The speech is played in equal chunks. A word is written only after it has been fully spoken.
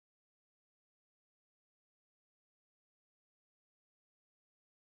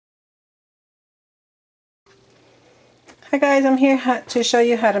Hi guys, I'm here to show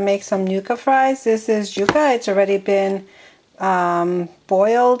you how to make some yuca fries. This is yuca. It's already been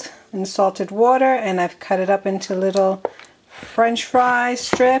boiled in salted water, and I've cut it up into little French fry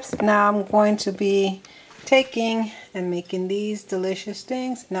strips. Now I'm going to be taking and making these delicious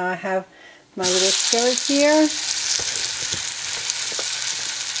things. Now I have my little skillet here,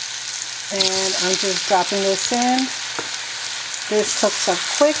 and I'm just dropping this in. This cooks up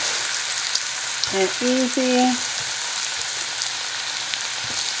quick and easy,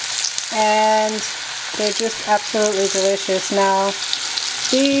 and they're just absolutely delicious. Now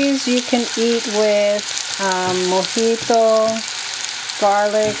these you can eat with mojito,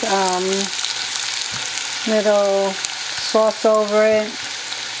 garlic, little sauce over it.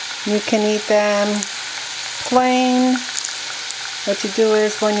 You can eat them plain. What you do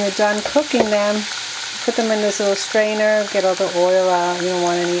is when you're done cooking them, put them in this little strainer, get all the oil out. You don't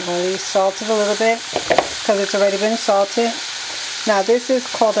want any oily. Salt it a little bit because it's already been salted. Now this is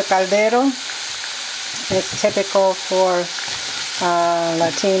called a caldero. It's typical for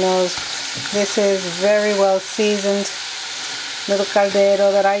Latinos. This is very well seasoned little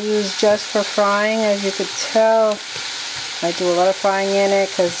caldero that I use just for frying. As you could tell, I do a lot of frying in it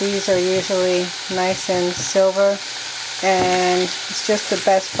because these are usually nice and silver, and it's just the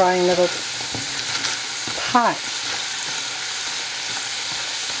best frying little pot.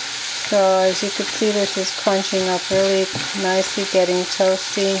 So as you can see, this is crunching up really nicely, getting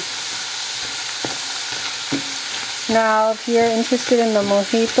toasty. Now if you're interested in the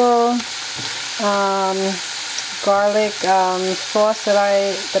mojito garlic sauce that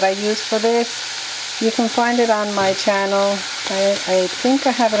I use for this, you can find it on my channel. I think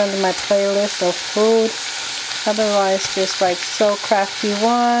I have it under my playlist of food. Otherwise, just like So Crafty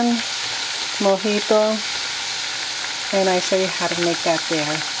 1 mojito, and I show you how to make that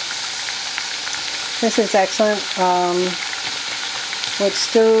there. This is excellent with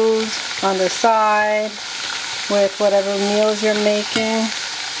stews on the side, with whatever meals you're making.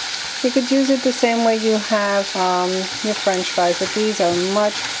 You could use it the same way you have your French fries, but these are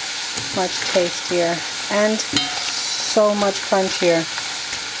much tastier and so much crunchier.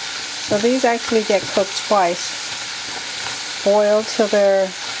 So these actually get cooked twice. Boiled till they're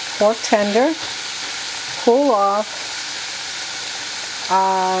fork tender, cool off,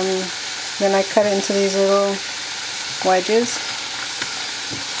 then I cut it into these little wedges,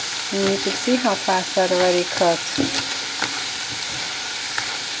 and you can see how fast that already cooked.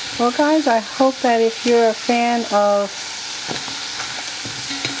 Well guys, I hope that if you're a fan of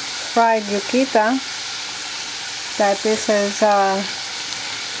fried yuquita, that this has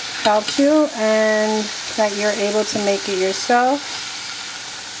helped you and that you're able to make it yourself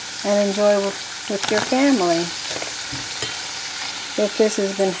and enjoy with your family. If this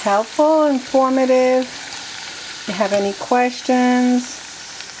has been helpful, informative, if you have any questions,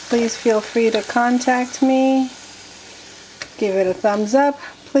 please feel free to contact me. Give it a thumbs up.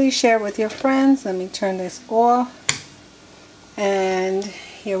 Please share it with your friends. Let me turn this off. And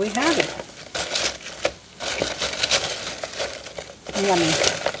here we have it. Yummy.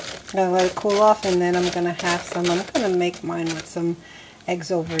 I'm going to let it cool off, and then I'm going to make mine with some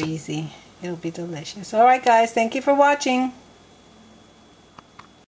eggs over easy. It'll be delicious. Alright guys, thank you for watching.